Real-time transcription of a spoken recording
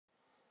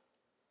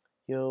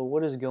Yo,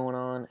 what is going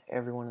on,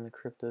 everyone in the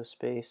crypto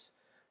space?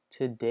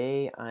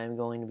 Today I'm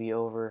going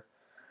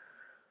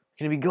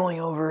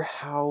over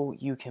how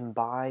you can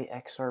buy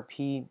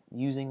XRP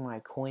using my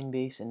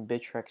Coinbase and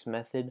Bittrex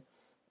method.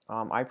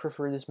 I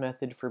prefer this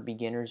method for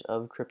beginners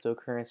of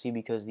cryptocurrency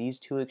because these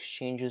two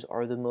exchanges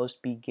are the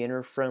most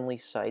beginner-friendly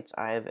sites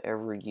I have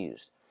ever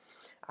used.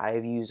 I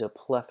have used a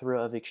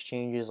plethora of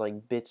exchanges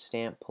like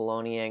Bitstamp,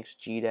 Poloniex,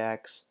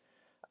 GDAX,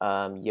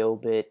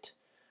 Yobit,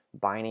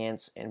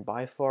 Binance, and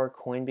by far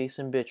Coinbase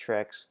and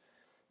Bittrex.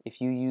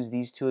 If you use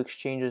these two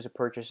exchanges to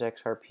purchase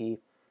XRP,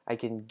 I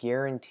can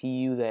guarantee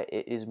you that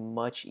it is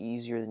much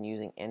easier than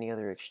using any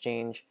other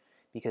exchange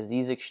because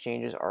these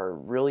exchanges are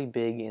really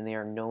big and they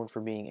are known for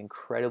being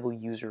incredibly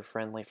user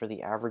friendly for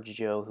the average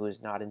Joe who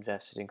is not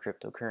invested in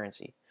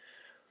cryptocurrency.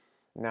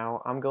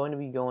 Now, I'm going to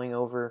be going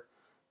over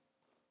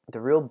the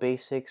real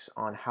basics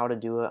on how to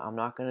do it. I'm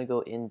not going to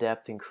go in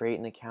depth and create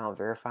an account,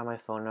 verify my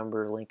phone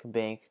number, link a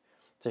bank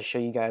to show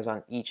you guys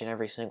on each and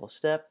every single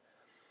step.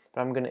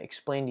 But I'm going to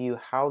explain to you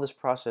how this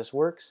process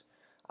works.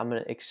 I'm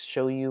going to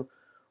show you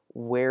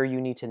where you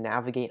need to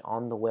navigate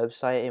on the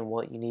website and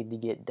what you need to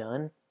get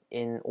done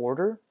in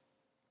order.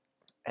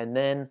 And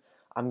then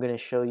I'm going to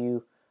show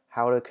you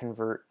how to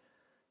convert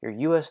your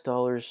US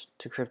dollars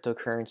to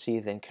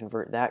cryptocurrency, then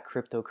convert that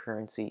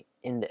cryptocurrency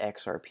into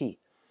XRP.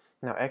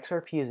 Now,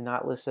 XRP is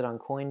not listed on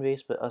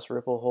Coinbase, but us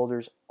Ripple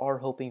holders are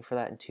hoping for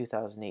that in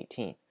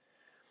 2018.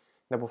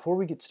 Now, before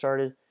we get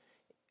started,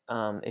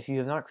 if you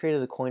have not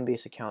created a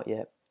Coinbase account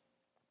yet,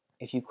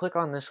 if you click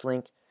on this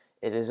link,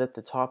 it is at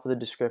the top of the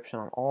description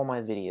on all my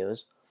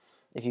videos.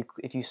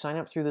 If you sign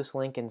up through this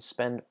link and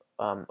spend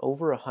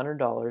over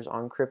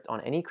 $100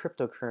 on any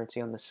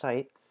cryptocurrency on the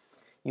site,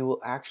 you will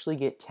actually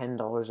get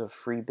 $10 of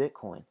free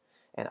Bitcoin,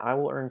 and I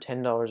will earn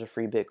 $10 of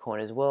free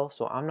Bitcoin as well.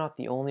 So I'm not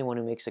the only one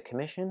who makes a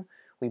commission.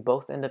 We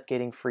both end up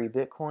getting free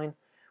Bitcoin,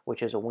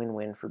 which is a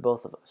win-win for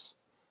both of us.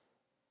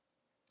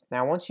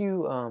 Now, once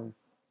you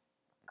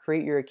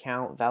create your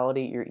account,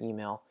 validate your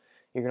email,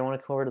 you're going to want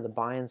to come over to the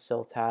buy and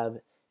sell tab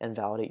and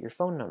validate your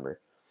phone number.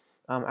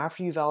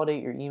 After you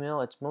validate your email,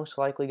 it's most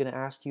likely going to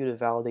ask you to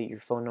validate your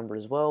phone number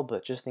as well,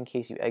 but just in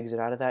case you exit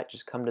out of that,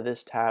 just come to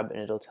this tab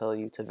and it'll tell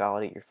you to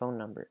validate your phone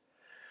number.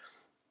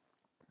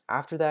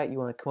 After that, you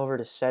want to come over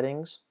to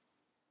settings,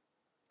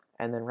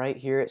 and then right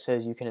here it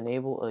says you can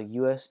enable a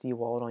USD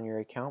wallet on your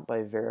account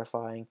by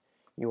verifying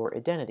your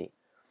identity.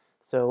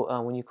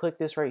 So when you click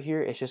this right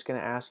here, it's just going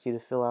to ask you to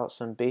fill out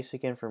some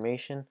basic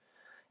information,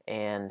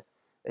 and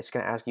it's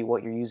going to ask you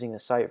what you're using the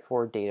site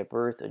for, date of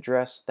birth,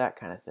 address, that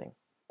kind of thing.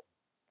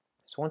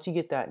 So once you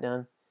get that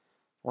done,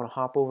 I want to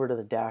hop over to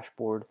the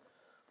dashboard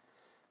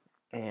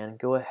and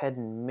go ahead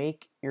and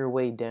make your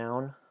way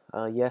down.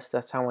 Yes,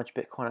 that's how much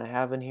Bitcoin I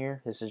have in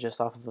here. This is just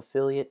off of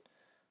affiliate.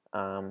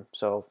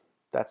 So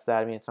that's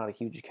that. I mean, it's not a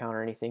huge account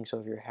or anything, so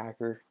if you're a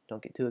hacker,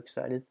 don't get too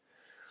excited.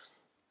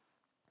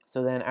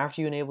 So then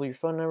after you enable your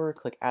phone number,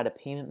 click add a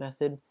payment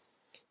method.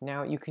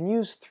 Now you can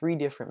use three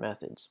different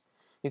methods.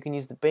 You can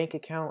use the bank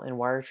account and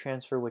wire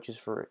transfer, which is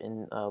for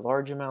in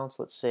large amounts.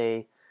 Let's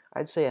say,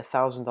 I'd say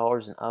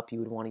 $1,000 and up, you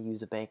would want to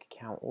use a bank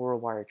account or a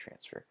wire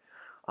transfer.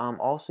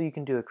 Also, you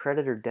can do a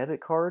credit or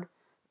debit card.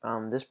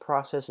 This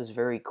process is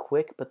very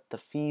quick, but the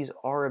fees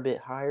are a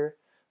bit higher.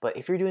 But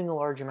if you're doing a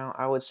large amount,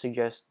 I would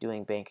suggest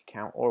doing bank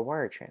account or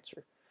wire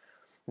transfer.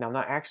 Now, I'm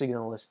not actually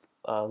going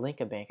to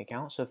link a bank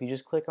account, so if you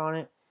just click on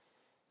it,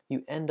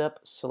 you end up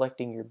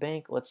selecting your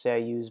bank. Let's say I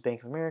use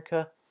Bank of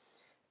America,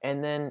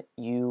 and then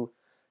you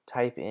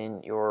type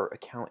in your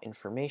account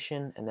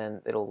information, and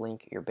then it'll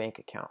link your bank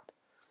account.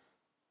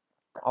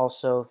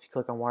 Also, if you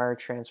click on wire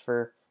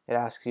transfer, it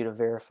asks you to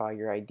verify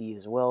your ID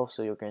as well,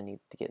 so you're going to need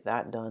to get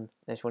that done.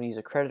 And if you want to use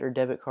a credit or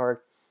debit card,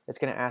 it's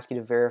going to ask you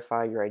to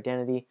verify your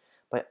identity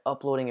by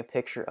uploading a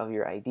picture of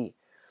your ID.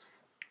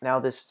 Now,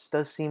 this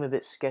does seem a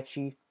bit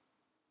sketchy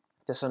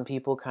to some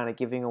people, kind of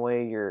giving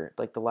away your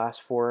the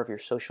last four of your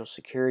social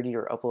security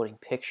or uploading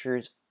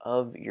pictures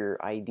of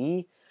your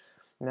ID.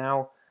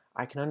 Now,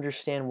 I can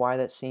understand why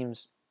that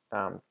seems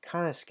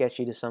kind of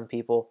sketchy to some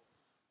people,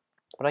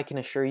 but I can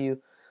assure you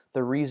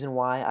the reason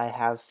why I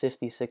have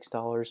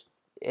 $56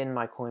 in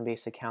my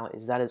Coinbase account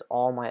is that is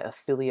all my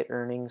affiliate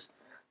earnings.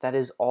 That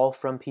is all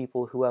from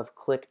people who have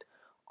clicked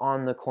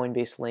on the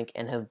Coinbase link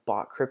and have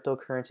bought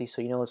cryptocurrency,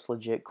 so you know it's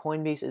legit.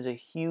 Coinbase is a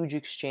huge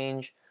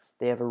exchange.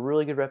 They have a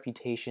really good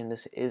reputation.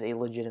 This is a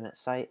legitimate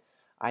site.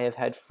 I have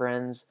had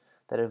friends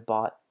that have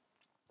bought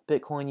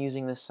Bitcoin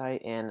using this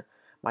site, and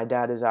my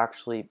dad has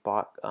actually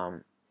bought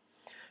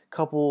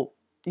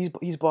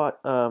he's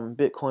bought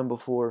Bitcoin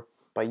before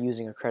by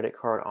using a credit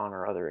card on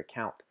our other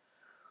account.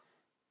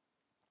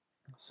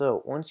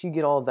 So once you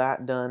get all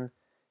that done,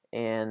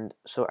 and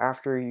so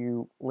after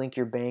you link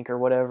your bank or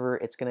whatever,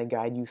 it's going to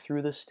guide you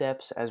through the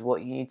steps as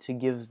what you need to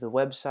give the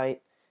website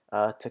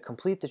to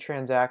complete the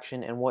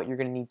transaction and what you're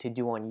going to need to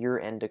do on your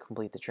end to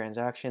complete the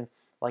transaction.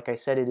 Like I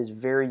said, it is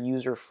very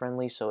user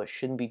friendly, so it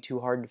shouldn't be too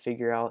hard to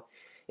figure out.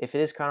 If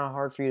it is kind of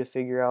hard for you to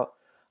figure out,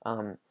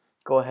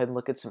 go ahead and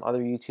look at some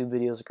other YouTube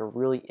videos that are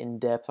really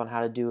in-depth on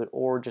how to do it,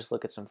 or just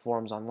look at some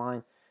forums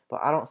online. but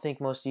I don't think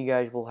most of you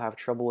guys will have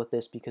trouble with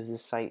this because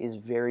this site is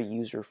very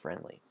user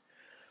friendly.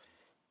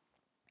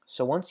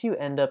 So once you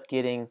end up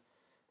getting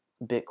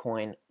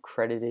Bitcoin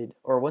credited,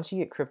 or once you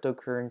get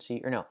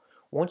cryptocurrency, or no,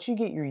 once you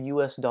get your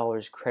US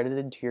dollars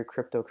credited to your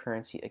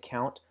cryptocurrency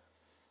account,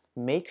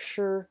 make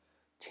sure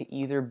to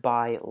either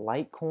buy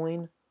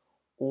Litecoin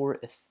or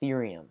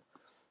Ethereum.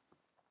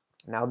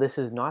 Now, this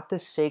is not the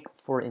sake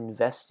for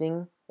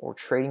investing or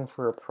trading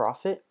for a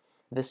profit.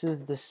 This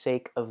is the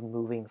sake of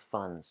moving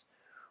funds.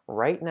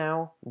 Right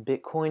now,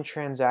 Bitcoin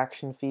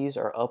transaction fees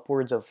are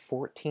upwards of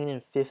 $14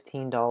 and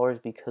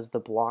 $15 because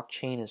the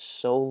blockchain is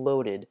so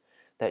loaded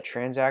that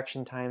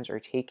transaction times are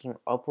taking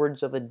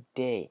upwards of a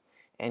day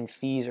and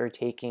fees are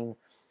taking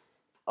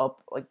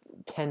up like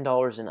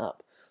 $10 and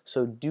up.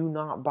 So do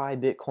not buy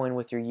Bitcoin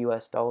with your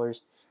US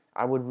dollars.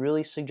 I would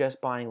really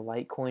suggest buying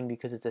Litecoin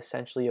because it's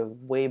essentially a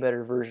way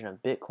better version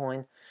of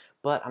Bitcoin.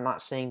 But I'm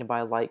not saying to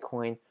buy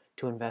Litecoin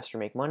to invest or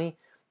make money,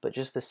 but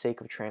just the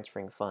sake of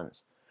transferring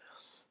funds.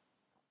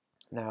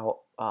 Now,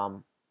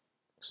 so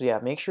yeah,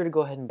 make sure to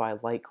go ahead and buy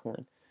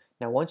Litecoin.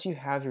 Now, once you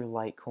have your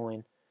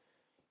Litecoin,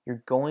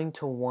 you're going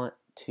to want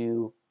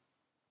to,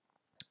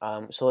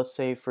 so let's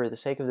say for the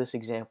sake of this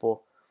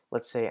example,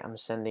 let's say I'm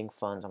sending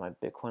funds on my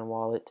Bitcoin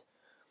wallet.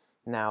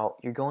 Now,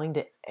 you're going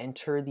to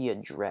enter the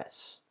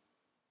address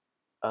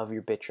of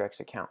your Bittrex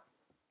account.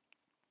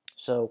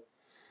 So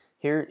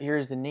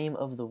here's the name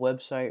of the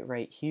website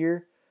right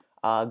here.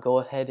 Go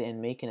ahead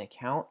and make an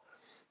account.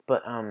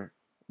 But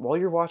while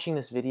you're watching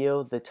this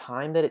video, the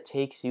time that it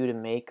takes you to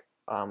make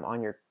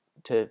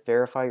to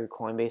verify your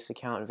Coinbase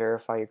account and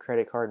verify your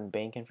credit card and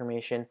bank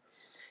information,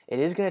 it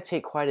is going to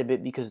take quite a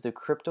bit because the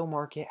crypto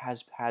market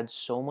has had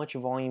so much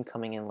volume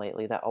coming in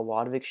lately that a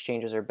lot of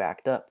exchanges are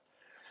backed up.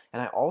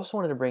 And I also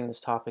wanted to bring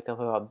this topic up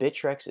about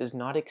Bittrex is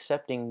not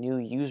accepting new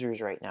users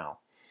right now,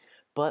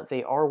 but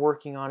they are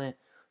working on it.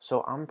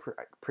 So I'm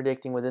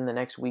predicting within the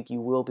next week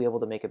you will be able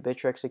to make a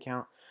Bittrex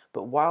account.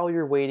 But while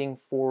you're waiting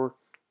for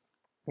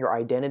your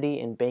identity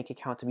and bank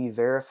account to be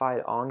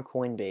verified on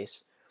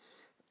Coinbase,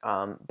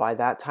 by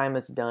that time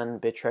it's done,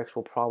 Bittrex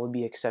will probably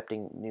be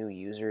accepting new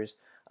users.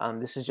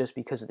 This is just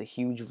because of the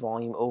huge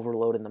volume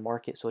overload in the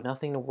market, so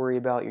nothing to worry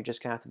about. You're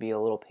just going to have to be a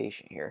little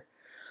patient here.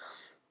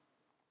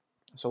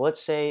 So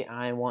let's say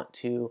I want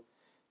to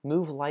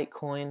move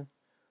Litecoin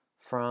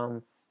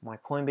from my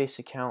Coinbase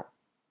account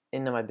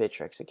into my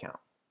Bittrex account.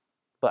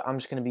 But I'm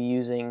just going to be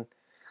using,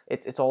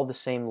 it's all the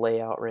same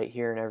layout right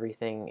here and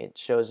everything. It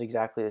shows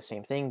exactly the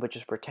same thing, but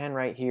just pretend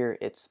right here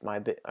it's my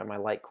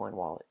Litecoin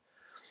wallet.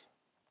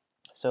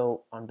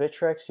 So on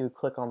Bittrex, you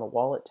click on the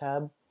wallet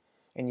tab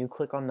and you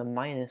click on the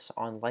minus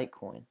on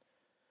Litecoin.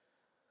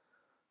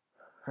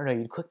 Or no,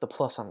 you'd click the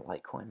plus on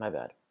Litecoin, my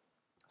bad.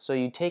 So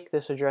you take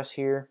this address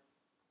here,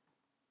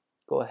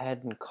 go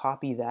ahead and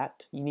copy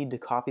that. You need to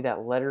copy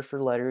that letter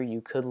for letter. You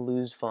could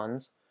lose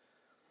funds.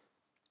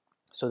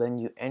 So then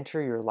you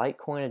enter your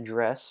Litecoin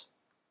address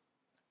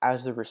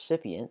as the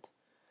recipient,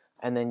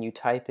 and then you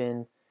type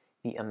in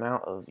the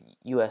amount of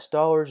US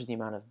dollars, the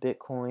amount of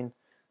Bitcoin,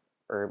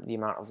 or the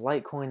amount of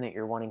Litecoin that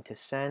you're wanting to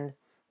send.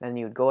 Then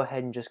you would go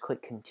ahead and just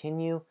click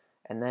continue,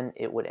 and then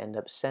it would end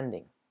up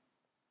sending.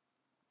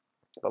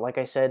 But like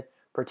I said,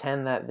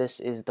 pretend that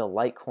this is the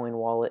Litecoin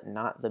wallet,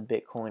 not the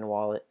Bitcoin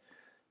wallet,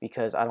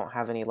 because I don't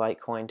have any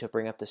Litecoin to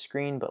bring up the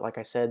screen. But like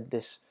I said,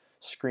 this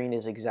screen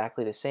is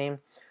exactly the same.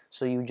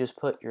 So you just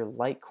put your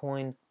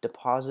Litecoin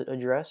deposit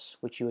address,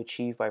 which you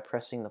achieve by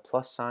pressing the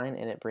plus sign,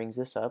 and it brings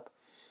this up.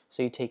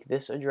 So you take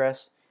this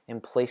address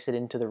and place it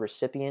into the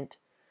recipient,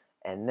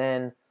 and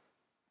then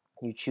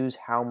you choose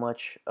how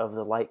much of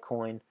the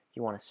Litecoin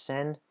you want to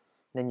send.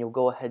 Then you'll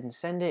go ahead and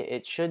send it.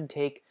 It should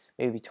take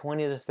maybe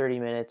 20 to 30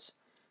 minutes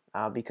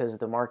because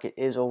the market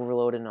is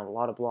overloaded and a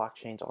lot of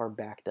blockchains are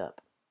backed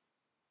up.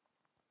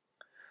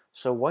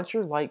 So once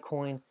your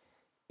Litecoin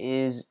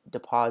is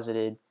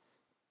deposited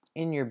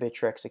in your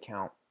Bittrex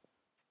account,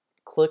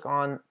 click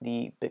on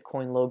the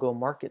Bitcoin logo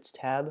markets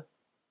tab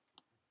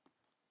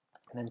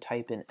and then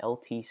type in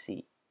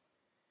LTC.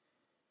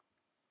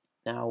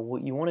 Now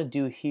what you want to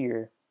do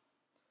here,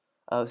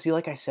 see,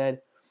 like I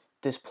said,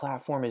 this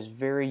platform is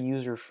very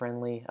user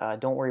friendly.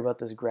 Don't worry about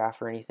this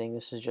graph or anything.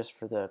 This is just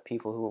for the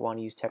people who want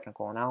to use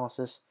technical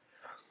analysis.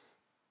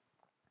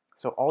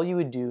 So all you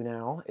would do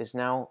now is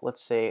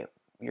let's say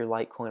your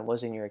Litecoin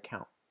was in your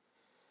account.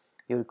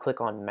 You would click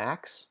on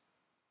max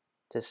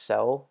to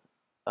sell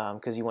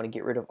because you want to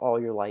get rid of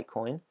all your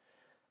Litecoin.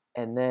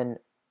 And then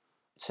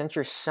since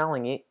you're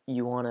selling it,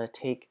 you want to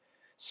take,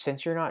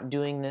 since you're not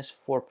doing this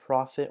for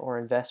profit or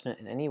investment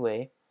in any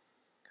way,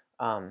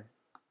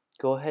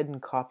 go ahead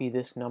and copy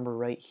this number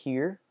right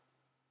here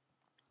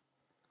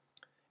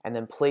and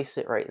then place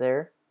it right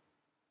there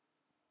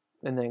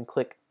and then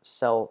click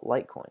sell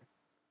Litecoin.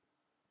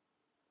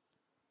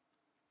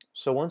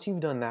 So once you've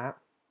done that,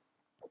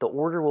 the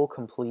order will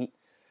complete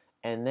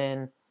and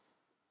then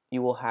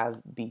you will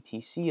have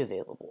BTC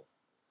available.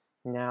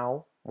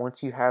 Now,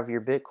 once you have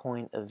your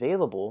Bitcoin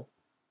available,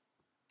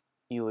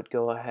 you would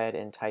go ahead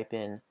and type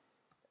in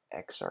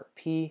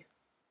XRP.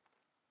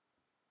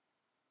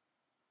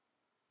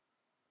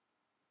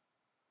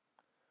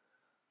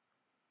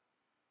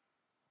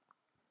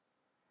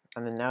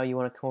 And then now you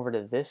want to come over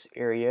to this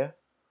area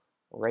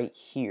right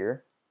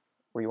here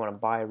where you want to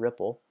buy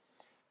Ripple,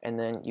 and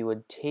then you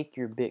would take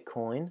your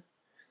Bitcoin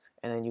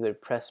and then you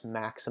would press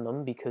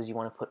maximum because you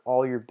want to put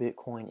all your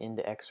Bitcoin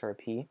into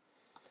XRP.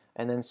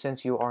 And then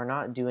since you are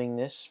not doing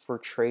this for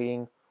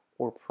trading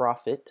or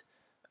profit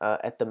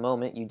at the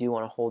moment, you do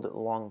want to hold it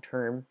long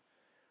term.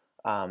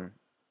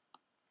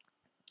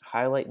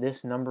 Highlight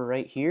this number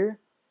right here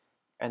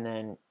and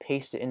then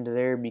paste it into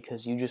there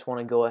because you just want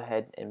to go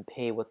ahead and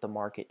pay what the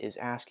market is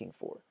asking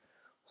for.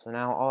 So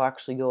now I'll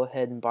actually go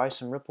ahead and buy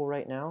some Ripple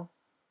right now.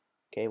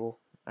 Okay, well,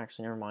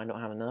 actually, never mind, I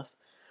don't have enough.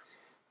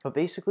 But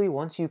basically,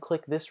 once you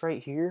click this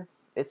right here,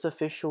 it's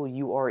official.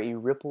 You are a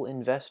Ripple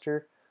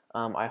investor.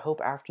 I hope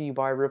after you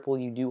buy Ripple,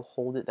 you do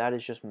hold it. That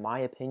is just my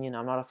opinion.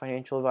 I'm not a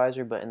financial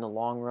advisor, but in the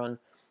long run,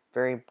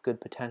 very good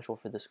potential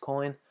for this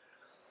coin.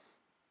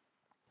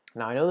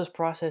 Now, I know this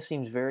process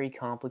seems very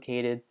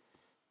complicated,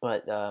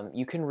 but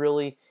you can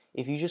really,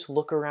 if you just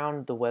look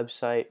around the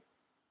website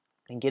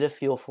and get a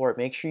feel for it,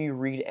 make sure you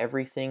read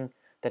everything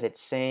that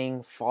it's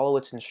saying, follow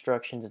its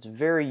instructions. It's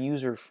very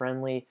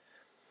user-friendly.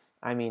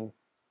 I mean,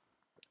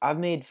 I've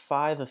made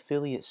 5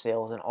 affiliate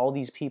sales and all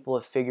these people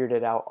have figured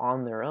it out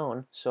on their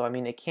own. So, I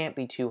mean, it can't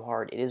be too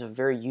hard. It is a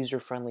very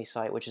user-friendly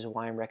site, which is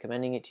why I'm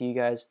recommending it to you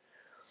guys.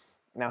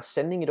 Now,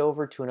 sending it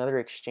over to another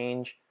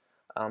exchange,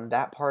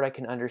 that part I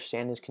can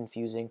understand is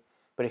confusing.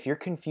 But if you're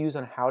confused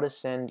on how to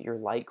send your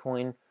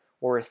Litecoin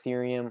or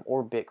Ethereum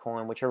or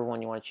Bitcoin, whichever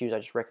one you want to choose, I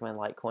just recommend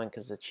Litecoin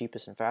because it's the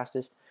cheapest and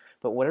fastest.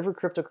 But whatever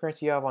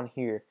cryptocurrency you have on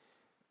here,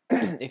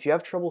 if you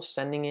have trouble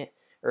sending it,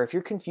 or if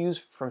you're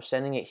confused from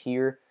sending it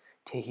here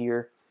to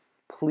here,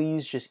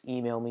 please just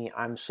email me.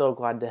 I'm so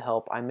glad to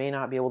help. I may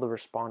not be able to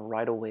respond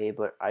right away,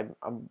 but I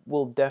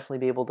will definitely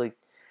be able to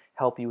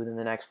help you within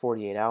the next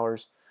 48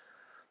 hours,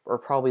 or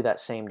probably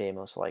that same day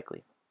most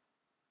likely.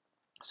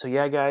 So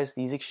yeah, guys,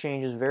 these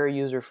exchanges very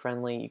user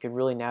friendly. You can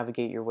really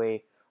navigate your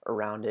way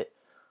around it.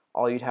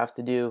 All you'd have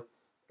to do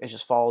is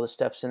just follow the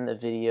steps in the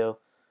video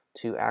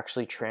to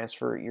actually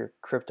transfer your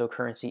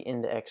cryptocurrency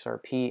into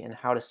XRP and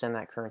how to send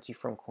that currency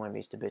from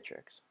Coinbase to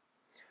Bittrex.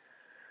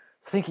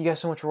 So thank you guys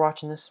so much for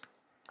watching this.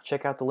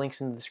 Check out the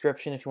links in the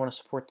description if you want to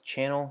support the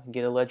channel and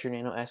get a Ledger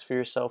Nano S for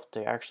yourself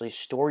to actually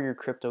store your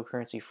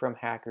cryptocurrency from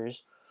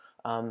hackers.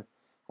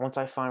 Once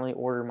I finally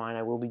order mine,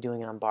 I will be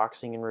doing an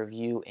unboxing and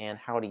review and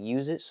how to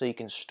use it so you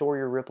can store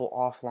your Ripple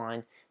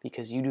offline,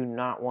 because you do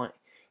not want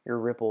your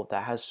Ripple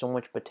that has so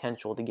much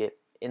potential to get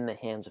in the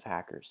hands of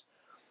hackers.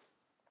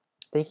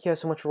 Thank you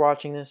guys so much for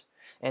watching this.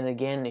 And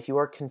again, if you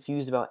are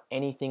confused about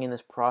anything in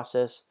this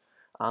process,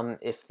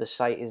 if the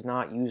site is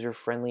not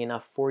user-friendly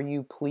enough for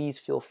you, please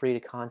feel free to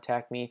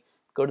contact me.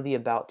 Go to the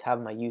About tab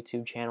of my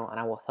YouTube channel, and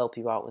I will help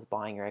you out with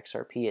buying your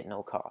XRP at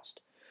no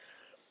cost.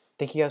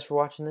 Thank you guys for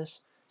watching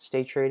this.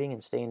 Stay trading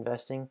and stay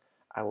investing.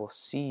 I will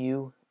see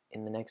you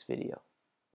in the next video.